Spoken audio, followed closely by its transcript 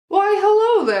Why,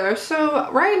 hello there. So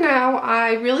right now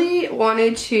I really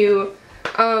wanted to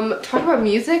talk about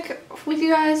music with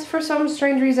you guys for some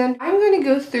strange reason. I'm going to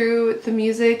go through the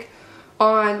music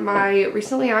on my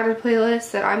recently added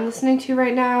playlist that I'm listening to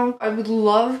right now. I would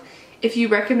love if you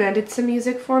recommended some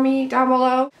music for me down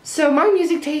below. So my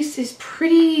music taste is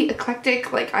pretty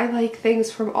eclectic. Like, I like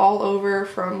things from all over,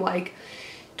 from like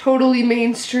totally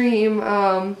mainstream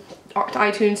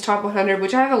iTunes Top 100,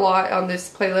 which I have a lot on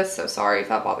this playlist, so sorry if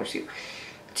that bothers you,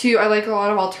 to I like a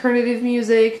lot of alternative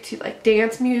music, to like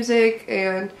dance music,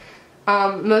 and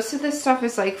most of this stuff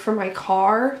is like for my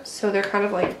car, so they're kind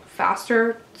of like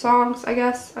faster songs, I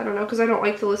guess. I don't know, because I don't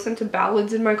like to listen to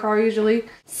ballads in my car usually.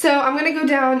 So I'm gonna go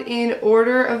down in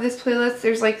order of this playlist.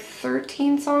 There's like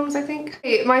 13 songs, I think.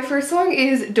 Okay, my first song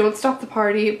is Don't Stop the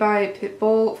Party by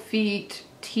Pitbull feat.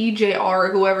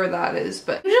 TJR, whoever that is,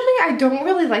 but usually I don't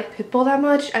really like Pitbull that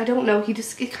much. I don't know,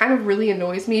 it kind of really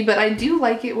annoys me, but I do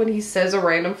like it when he says a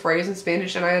random phrase in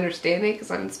Spanish and I understand it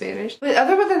because I'm in Spanish. But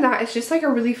other than that, it's just like a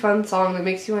really fun song that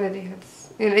makes you want to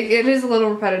dance. And it is a little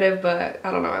repetitive, but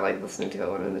I don't know, I like listening to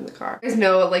it when I'm in the car. You guys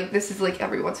know, like, this is like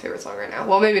everyone's favorite song right now.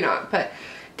 Well, maybe not, but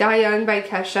Die Young by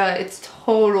Kesha, it's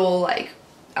total, like,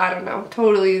 I don't know,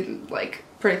 totally like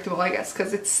predictable, I guess,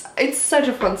 because it's such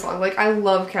a fun song. Like, I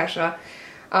love Kesha.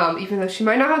 Even though she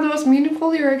might not have the most meaningful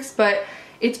lyrics, but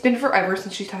it's been forever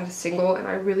since she's had a single, and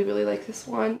I really, really like this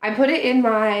one. I put it in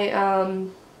my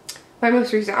my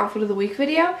most recent outfit of the week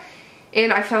video,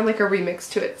 and I found like a remix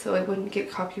to it so it wouldn't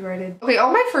get copyrighted. Okay,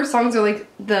 all my first songs are like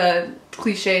the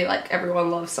cliche, like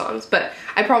everyone loves songs, but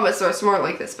I promise the rest of them aren't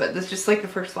like this, but this is just like the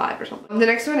first 5 or something. The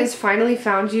next one is Finally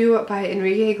Found You by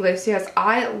Enrique Iglesias.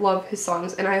 I love his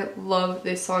songs, and I love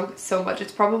this song so much.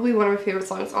 It's probably one of my favorite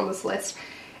songs on this list.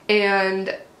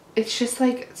 And it's just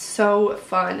like so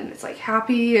fun, and it's like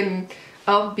happy and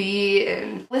upbeat,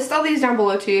 and list all these down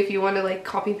below too if you want to like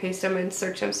copy and paste them and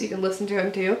search them so you can listen to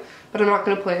them too, but I'm not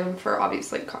going to play them for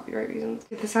obvious like copyright reasons.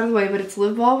 Get this out of the way, but it's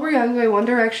Live While We're Young by One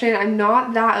Direction. I'm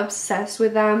not that obsessed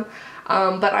with them,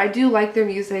 but I do like their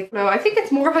music. No, I think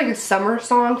it's more of like a summer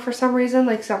song for some reason,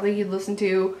 like something you'd listen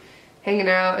to hanging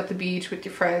out at the beach with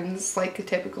your friends, like a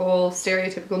typical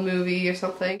stereotypical movie or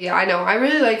something. Yeah, I know, I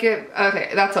really like it.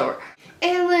 Okay, that's over.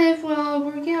 And live while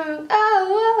we're young, oh,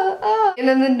 oh, oh. And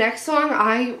then the next song,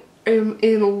 I am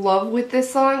in love with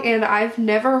this song, and I've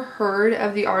never heard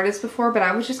of the artist before, but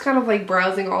I was just kind of like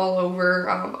browsing all over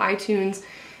iTunes,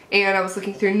 and I was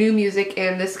looking through new music,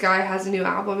 and this guy has a new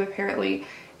album apparently,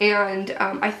 and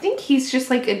I think he's just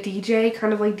like a DJ,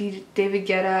 kind of like David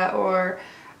Guetta, or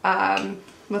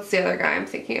what's the other guy I'm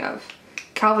thinking of?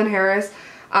 Calvin Harris.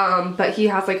 But he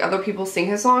has like other people sing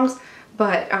his songs.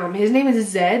 But his name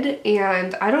is Zedd,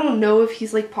 and I don't know if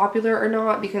he's like popular or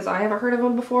not because I haven't heard of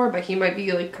him before, but he might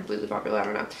be like completely popular, I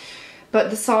don't know. But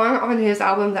the song on his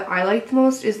album that I like the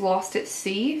most is Lost at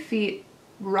Sea feat.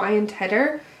 Ryan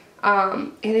Tedder.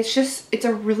 And it's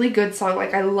a really good song.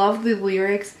 Like, I love the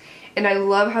lyrics, and I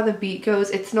love how the beat goes.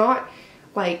 It's not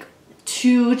like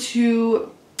too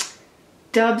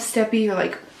dubsteppy or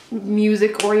like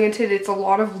music oriented. It's a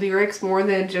lot of lyrics more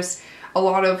than just a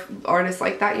lot of artists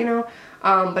like that, you know.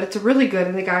 But it's really good,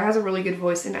 and the guy has a really good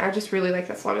voice, and I just really like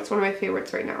that song. It's one of my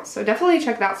favorites right now, so definitely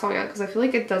check that song out because I feel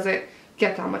like it doesn't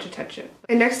get that much attention.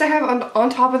 And next I have On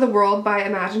Top of the World by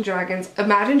Imagine Dragons.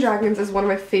 Imagine Dragons is one of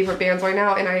my favorite bands right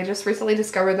now, and I just recently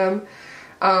discovered them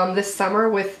this summer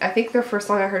with, I think their first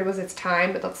song I heard was It's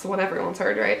Time, but that's the one everyone's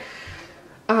heard, right?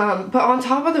 But On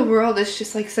Top of the World is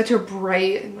just like such a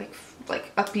bright and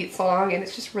like upbeat song, and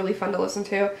it's just really fun to listen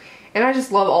to. And I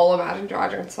just love all Imagine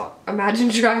Dragons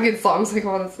songs, like,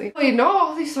 honestly. Wait, not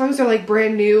all these songs are like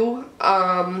brand new.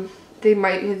 They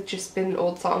might have just been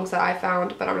old songs that I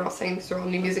found, but I'm not saying these are all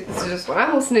new music. This is just what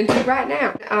I'm listening to right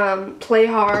now. Play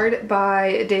Hard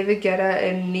by David Guetta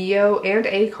and Neo and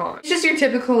Akon. It's just your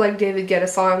typical like David Guetta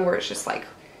song where it's just like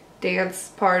dance,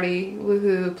 party,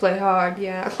 woohoo, play hard,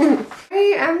 yeah.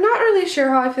 I'm not really sure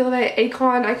how I feel about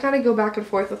Akon. I kind of go back and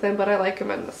forth with him, but I like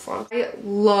him in this song. I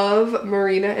love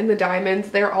Marina and the Diamonds.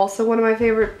 They're also one of my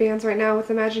favorite bands right now with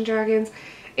Imagine Dragons,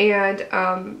 and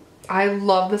I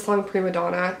love the song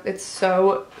Primadonna. It's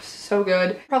so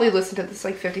good. Probably listened to this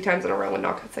like 50 times in a row and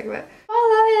not get sick of it. All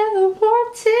I ever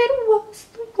wanted was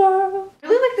the world. I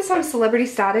really like the song Celebrity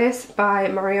Status by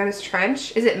Marianas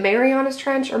Trench. Is it Marianas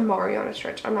Trench or Marianas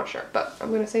Trench? I'm not sure, but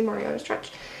I'm gonna say Marianas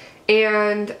Trench.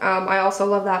 And I also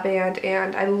love that band,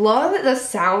 and I love the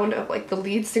sound of like the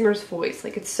lead singer's voice.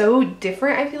 Like, it's so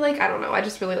different, I feel like. I don't know, I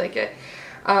just really like it.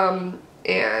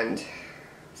 And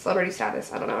Celebrity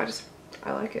Status, I don't know,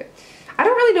 I like it. I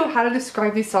don't really know how to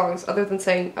describe these songs other than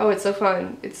saying, oh, it's so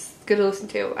fun, it's good to listen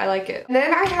to. I like it. And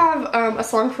then I have a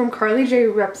song from Carly Rae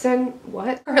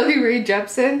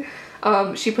Jepsen.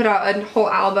 She put out a whole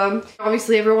album.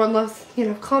 Obviously everyone loves, you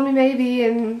know, Call Me Maybe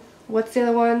and what's the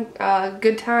other one?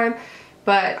 Good Time.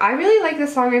 But I really like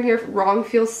this song in here, Wrong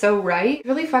Feels So Right.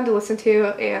 Really fun to listen to,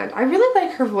 and I really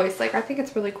like her voice. Like, I think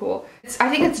it's really cool. I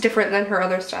think it's different than her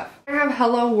other stuff. I have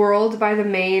Hello World by the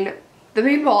Maine. The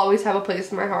Maine will always have a place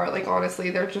in my heart. Like,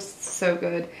 honestly, they're just so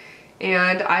good.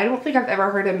 And I don't think I've ever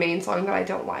heard a Maine song that I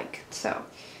don't like. So,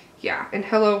 yeah. And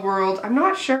Hello World, I'm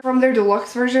not sure from their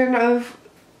deluxe version of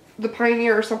The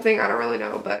Pioneer or something. I don't really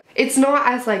know, but it's not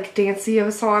as like dancey of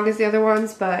a song as the other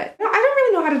ones, but I don't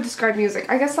really know how to describe music.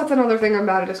 I guess that's another thing I'm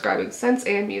bad at describing, sense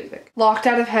and music. Locked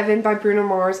Out of Heaven by Bruno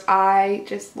Mars. I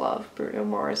just love Bruno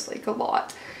Mars like a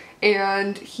lot,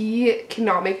 and he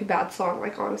cannot make a bad song,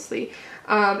 like, honestly.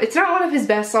 It's not one of his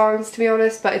best songs, to be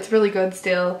honest, but it's really good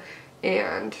still,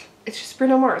 and it's just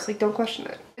Bruno Mars, like, don't question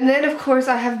it. And then of course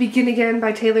I have Begin Again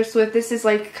by Taylor Swift. This is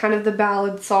like kind of the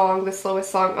ballad song, the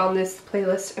slowest song on this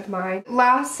playlist of mine.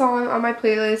 Last song on my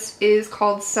playlist is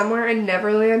called Somewhere in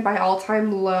Neverland by All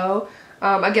Time Low.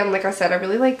 Again, like I said, I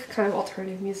really like kind of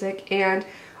alternative music, and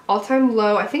All Time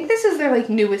Low, I think this is their like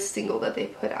newest single that they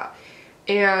put out,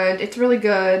 and it's really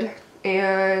good.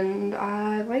 And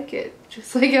I like it,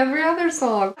 just like every other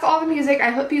song. That's all the music.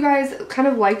 I hope you guys kind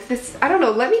of like this. I don't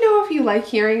know, let me know if you like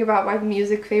hearing about my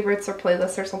music favorites or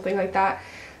playlists or something like that,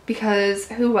 because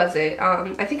who was it?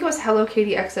 I think it was Hello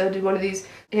Katie XO did one of these,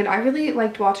 and I really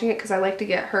liked watching it because I like to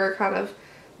get her kind of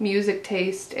music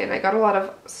taste, and I got a lot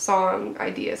of song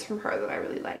ideas from her that I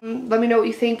really like. Let me know what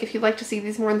you think, if you'd like to see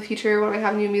these more in the future when I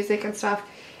have new music and stuff.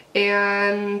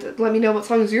 And let me know what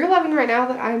songs you're loving right now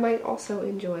that I might also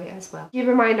enjoy as well. Keep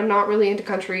in mind, I'm not really into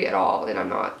country at all, and I'm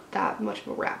not that much of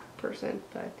a rap person,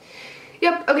 but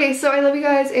yep. Okay, so I love you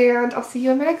guys, and I'll see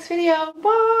you in my next video.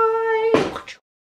 Bye!